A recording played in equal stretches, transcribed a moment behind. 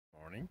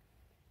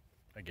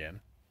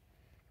again.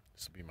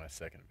 This will be my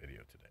second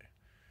video today.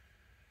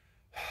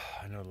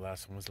 I know the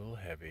last one was a little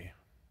heavy,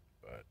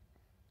 but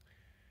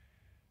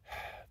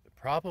the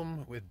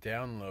problem with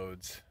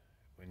downloads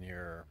when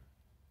you're,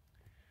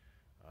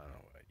 I don't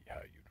know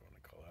how you'd want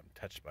to call it, I'm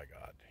touched by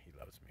God. He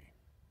loves me,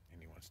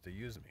 and He wants to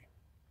use me.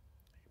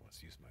 He wants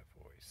to use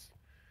my voice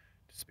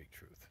to speak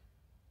truth.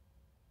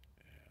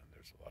 And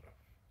there's a lot of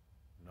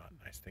not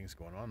nice things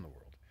going on in the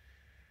world.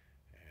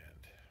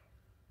 And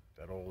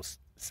that old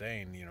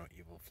saying,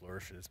 evil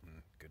flourishes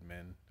when good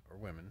men or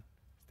women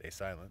stay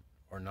silent,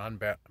 or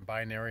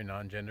non-binary,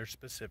 non-gender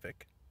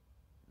specific,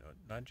 no,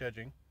 not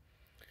judging.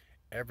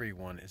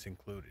 Everyone is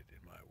included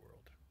in my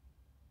world.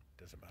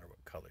 It doesn't matter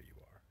what color you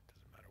are. It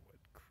doesn't matter what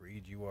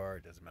creed you are.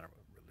 It doesn't matter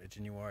what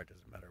religion you are. It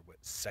doesn't matter what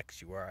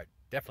sex you are. I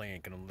definitely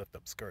ain't gonna lift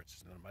up skirts.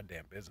 It's none of my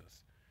damn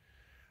business.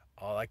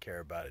 All I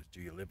care about is,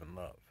 do you live in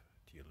love?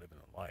 Do you live in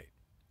the light?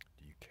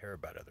 Do you care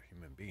about other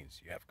human beings?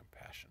 Do you have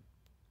compassion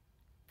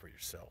for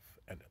yourself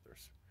and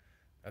others?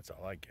 That's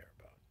all I care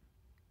about.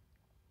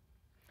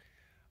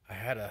 I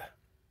had a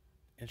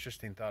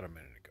interesting thought a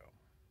minute ago.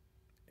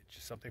 It's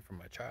just something from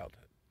my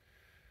childhood.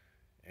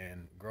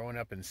 And growing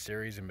up in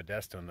Ceres and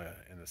Modesto in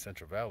the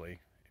Central Valley,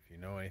 if you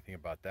know anything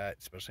about that,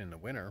 especially in the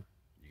winter,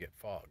 you get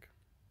fog,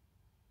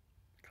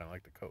 kind of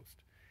like the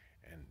coast.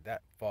 And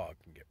that fog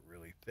can get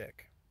really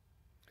thick.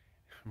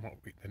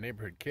 The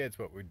neighborhood kids,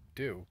 what we'd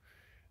do,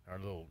 our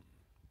little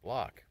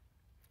block,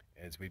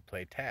 is we'd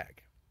play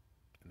tag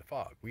in the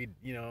fog. We'd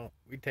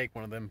take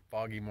one of them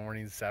foggy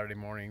mornings, Saturday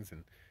mornings,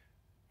 and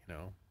you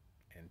know,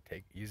 and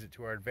use it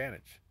to our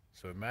advantage.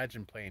 So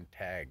imagine playing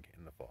tag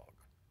in the fog.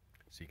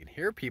 So you can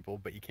hear people,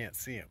 but you can't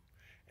see them.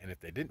 And if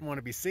they didn't want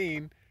to be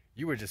seen,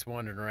 you were just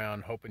wandering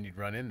around hoping you'd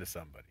run into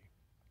somebody.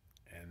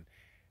 And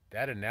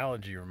that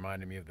analogy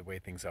reminded me of the way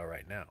things are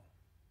right now.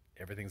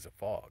 Everything's a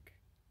fog.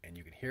 And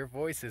you can hear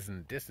voices in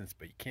the distance,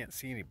 but you can't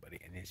see anybody.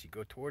 And as you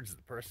go towards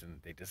the person,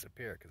 they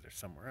disappear because they're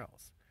somewhere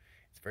else.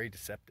 It's very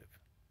deceptive.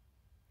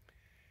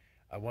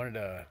 I wanted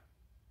to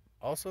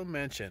also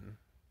mention,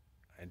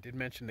 I did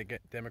mention the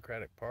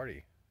Democratic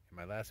Party in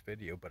my last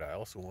video, but I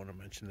also want to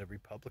mention the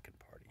Republican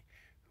Party,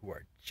 who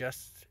are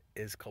just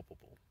as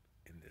culpable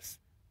in this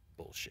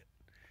bullshit.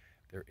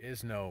 There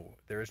is no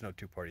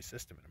two-party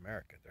system in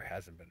America. There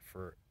hasn't been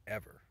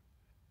forever.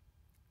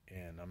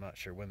 And I'm not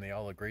sure when they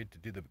all agreed to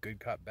do the good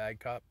cop, bad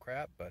cop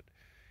crap, but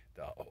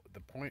the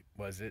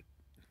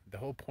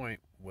whole point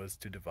was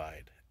to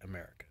divide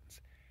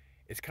Americans.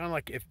 It's kind of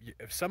like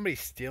if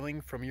somebody's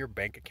stealing from your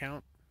bank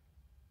account,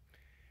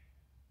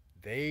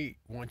 they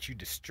want you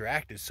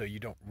distracted so you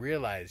don't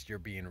realize you're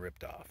being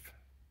ripped off.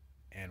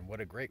 And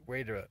what a great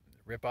way to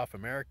rip off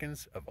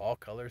Americans of all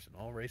colors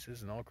and all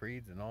races and all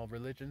creeds and all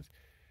religions,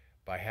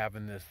 by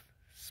having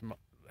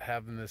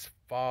this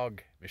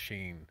fog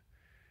machine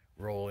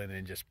roll in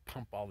and just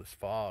pump all this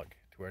fog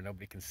to where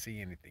nobody can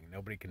see anything.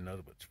 Nobody can know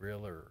what's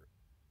real or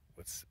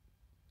what's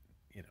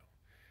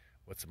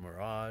what's a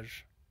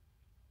mirage.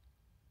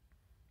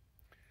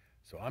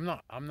 So I'm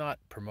not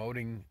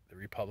promoting the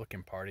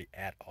Republican Party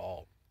at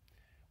all.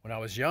 When I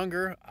was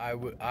younger, I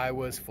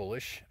was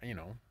foolish.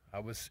 I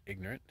was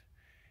ignorant,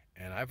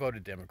 and I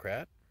voted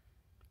Democrat.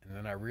 And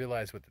then I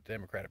realized what the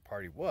Democratic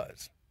Party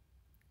was.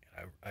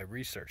 And I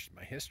researched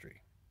my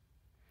history.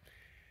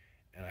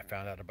 And I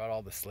found out about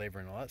all the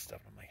slavery and all that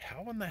stuff. And I'm like,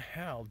 how in the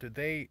hell did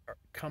they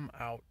come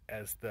out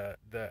as the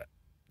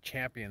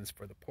champions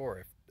for the poor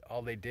if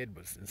all they did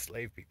was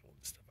enslave people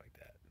and stuff like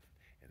that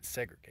and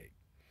segregate?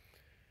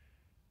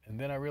 And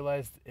then I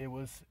realized it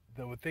was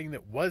the thing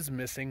that was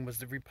missing was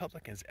the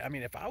Republicans. I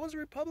mean, if I was a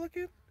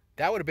Republican,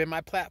 that would have been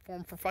my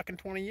platform for fucking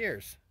 20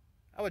 years.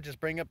 I would just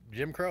bring up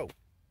Jim Crow.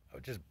 I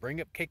would just bring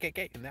up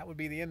KKK, and that would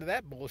be the end of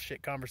that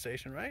bullshit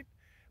conversation, right?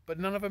 But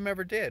none of them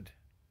ever did.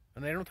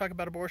 And they don't talk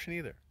about abortion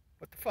either.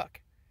 What the fuck?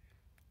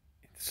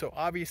 So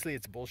obviously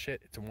it's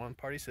bullshit. It's a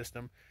one-party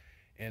system,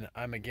 and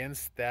I'm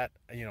against that.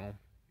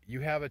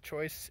 You have a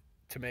choice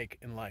to make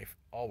in life,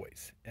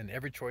 always, and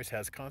every choice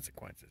has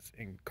consequences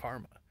and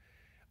karma.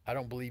 I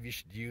don't believe you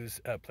should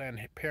use Planned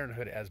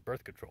Parenthood as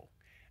birth control,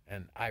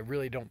 and I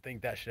really don't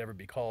think that should ever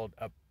be called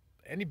up.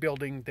 Any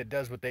building that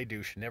does what they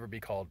do should never be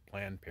called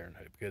Planned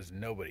Parenthood, because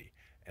nobody,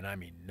 and I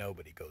mean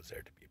nobody, goes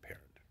there to be a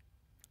parent.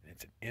 And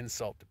it's an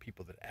insult to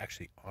people that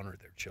actually honor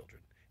their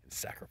children and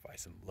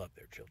sacrifice and love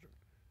their children.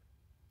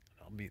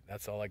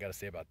 That's all I got to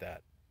say about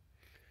that.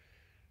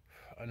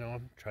 I know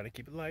I'm trying to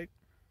keep it light,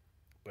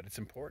 but it's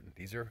important.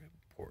 These are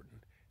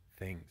important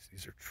things.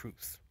 These are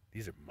truths.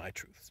 These are my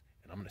truths,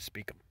 and I'm going to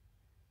speak them.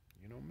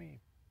 You know me.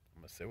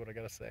 I'm going to say what I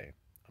got to say.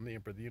 I'm the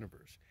emperor of the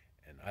universe,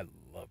 and I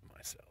love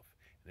myself.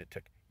 And it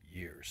took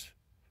years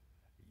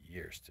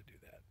to do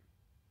that,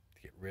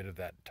 to get rid of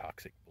that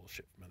toxic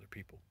bullshit from other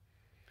people.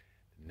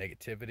 The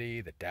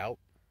negativity, the doubt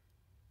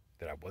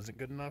that I wasn't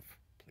good enough,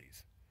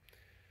 please.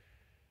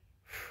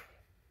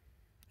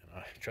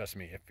 And trust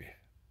me,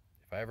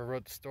 if I ever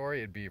wrote the story,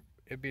 it'd be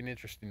an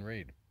interesting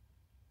read.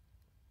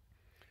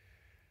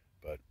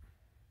 But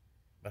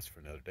that's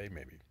for another day,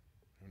 maybe.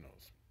 Who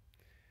knows?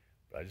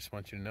 But I just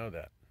want you to know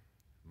that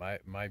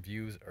my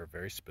views are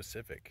very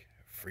specific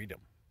freedom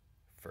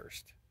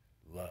first,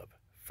 love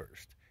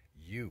first,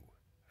 you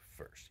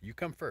first. You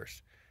come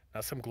first,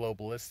 not some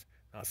globalist,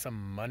 not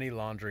some money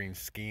laundering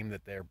scheme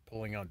that they're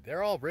pulling on.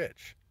 They're all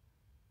rich.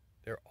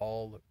 They're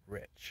all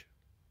rich.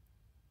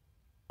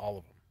 All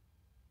of them.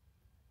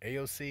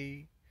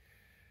 AOC,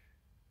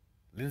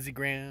 Lindsey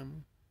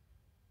Graham,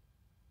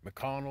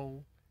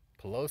 McConnell,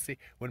 Pelosi.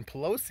 When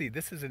Pelosi,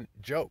 this is a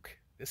joke.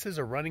 This is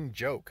a running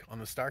joke on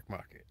the stock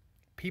market.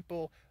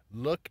 People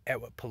look at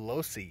what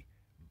Pelosi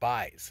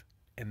buys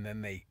and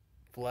then they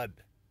flood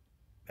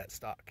that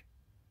stock.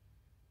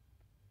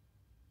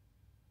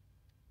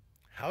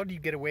 How do you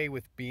get away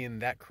with being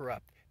that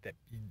corrupt that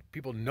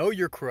people know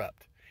you're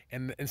corrupt?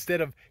 And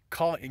instead of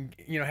calling,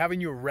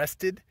 having you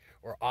arrested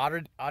or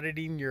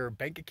auditing your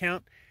bank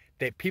account,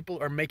 that people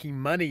are making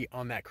money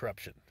on that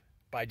corruption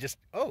by just,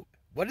 oh,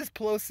 what is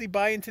Pelosi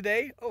buying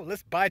today? Oh,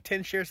 let's buy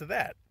 10 shares of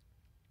that.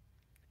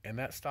 And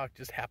that stock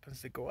just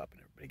happens to go up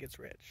and everybody gets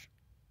rich.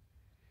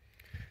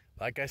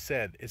 Like I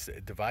said, it's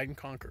a divide and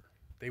conquer.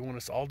 They want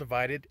us all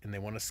divided and they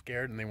want us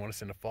scared and they want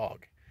us in a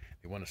fog.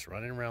 They want us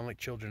running around like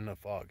children in a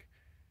fog.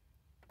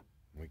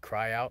 When we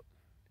cry out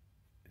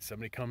and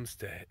somebody comes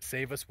to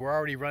save us, we're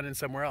already running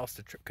somewhere else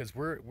because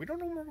we don't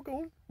know where we're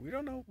going. We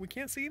don't know. We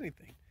can't see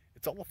anything.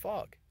 It's all a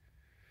fog.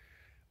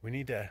 We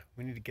need to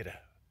get a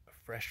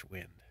fresh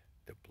wind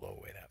to blow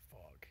away that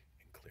fog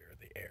and clear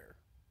the air.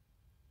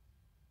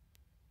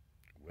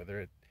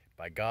 Whether it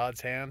by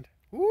God's hand,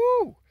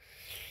 woo!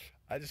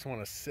 I just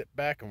want to sit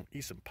back and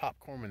eat some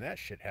popcorn when that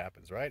shit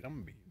happens, right?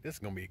 This is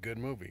gonna be a good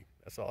movie.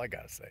 That's all I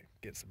gotta say.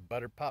 Get some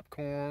buttered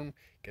popcorn,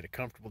 get a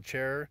comfortable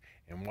chair,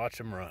 and watch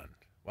them run.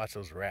 Watch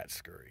those rats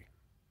scurry.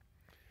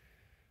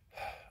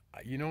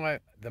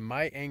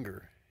 My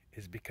anger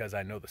is because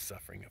I know the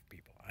suffering of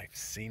people. I've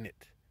seen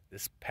it.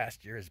 This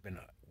past year has been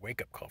a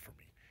wake-up call for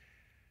me.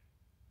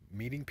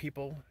 Meeting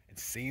people and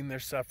seeing their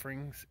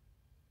sufferings.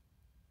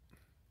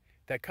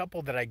 That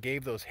couple that I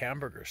gave those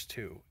hamburgers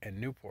to in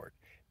Newport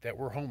that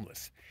were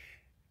homeless,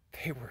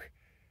 they were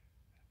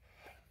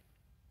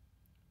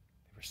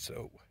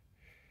so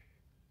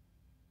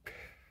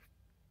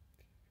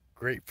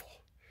grateful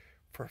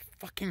for a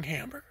fucking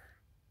hamburger.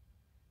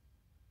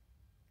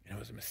 And it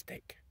was a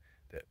mistake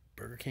that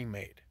Burger King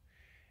made.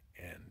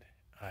 And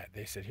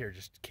they said, here,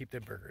 just keep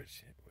the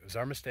burgers. It was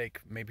our mistake.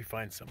 Maybe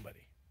find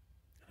somebody.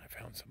 And I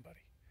found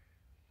somebody.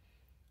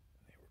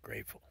 And they were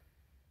grateful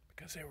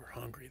because they were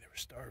hungry. They were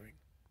starving.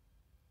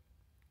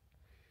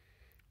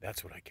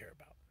 That's what I care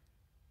about.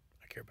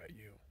 I care about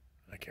you.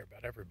 And I care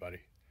about everybody.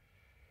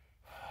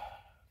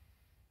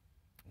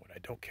 What I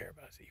don't care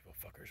about is the evil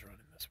fuckers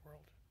running this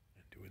world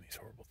and doing these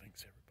horrible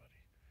things to everybody.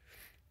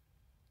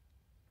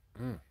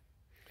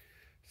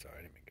 Sorry,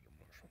 I didn't mean to get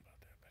emotional about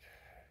that, but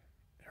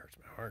it hurts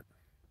my heart.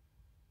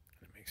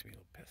 And it makes me a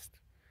little pissed.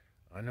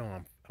 I know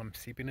I'm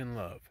seeping in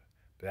love,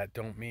 but that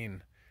don't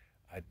mean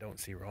I don't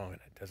see wrong,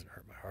 and it doesn't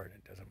hurt my heart.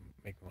 It doesn't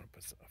make me want to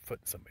put a foot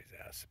in somebody's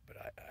ass. But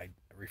I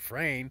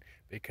refrain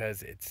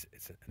because it's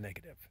a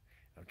negative.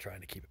 I'm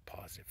trying to keep it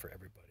positive for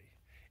everybody.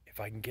 If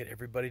I can get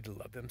everybody to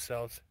love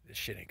themselves, this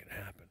shit ain't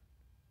gonna happen.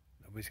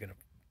 Nobody's gonna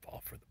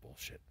fall for the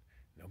bullshit.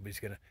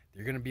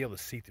 You're gonna be able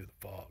to see through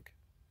the fog.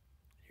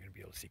 You're gonna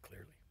be able to see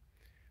clearly,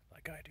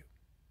 like I do.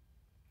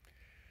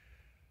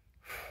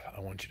 I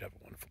want you to have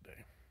a wonderful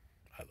day.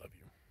 I love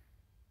you.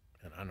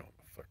 And I know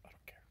I'm a flirt. I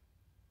don't care.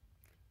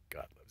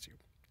 God loves you.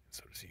 And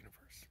so does the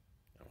universe.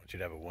 I want you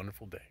to have a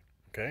wonderful day.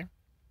 Okay?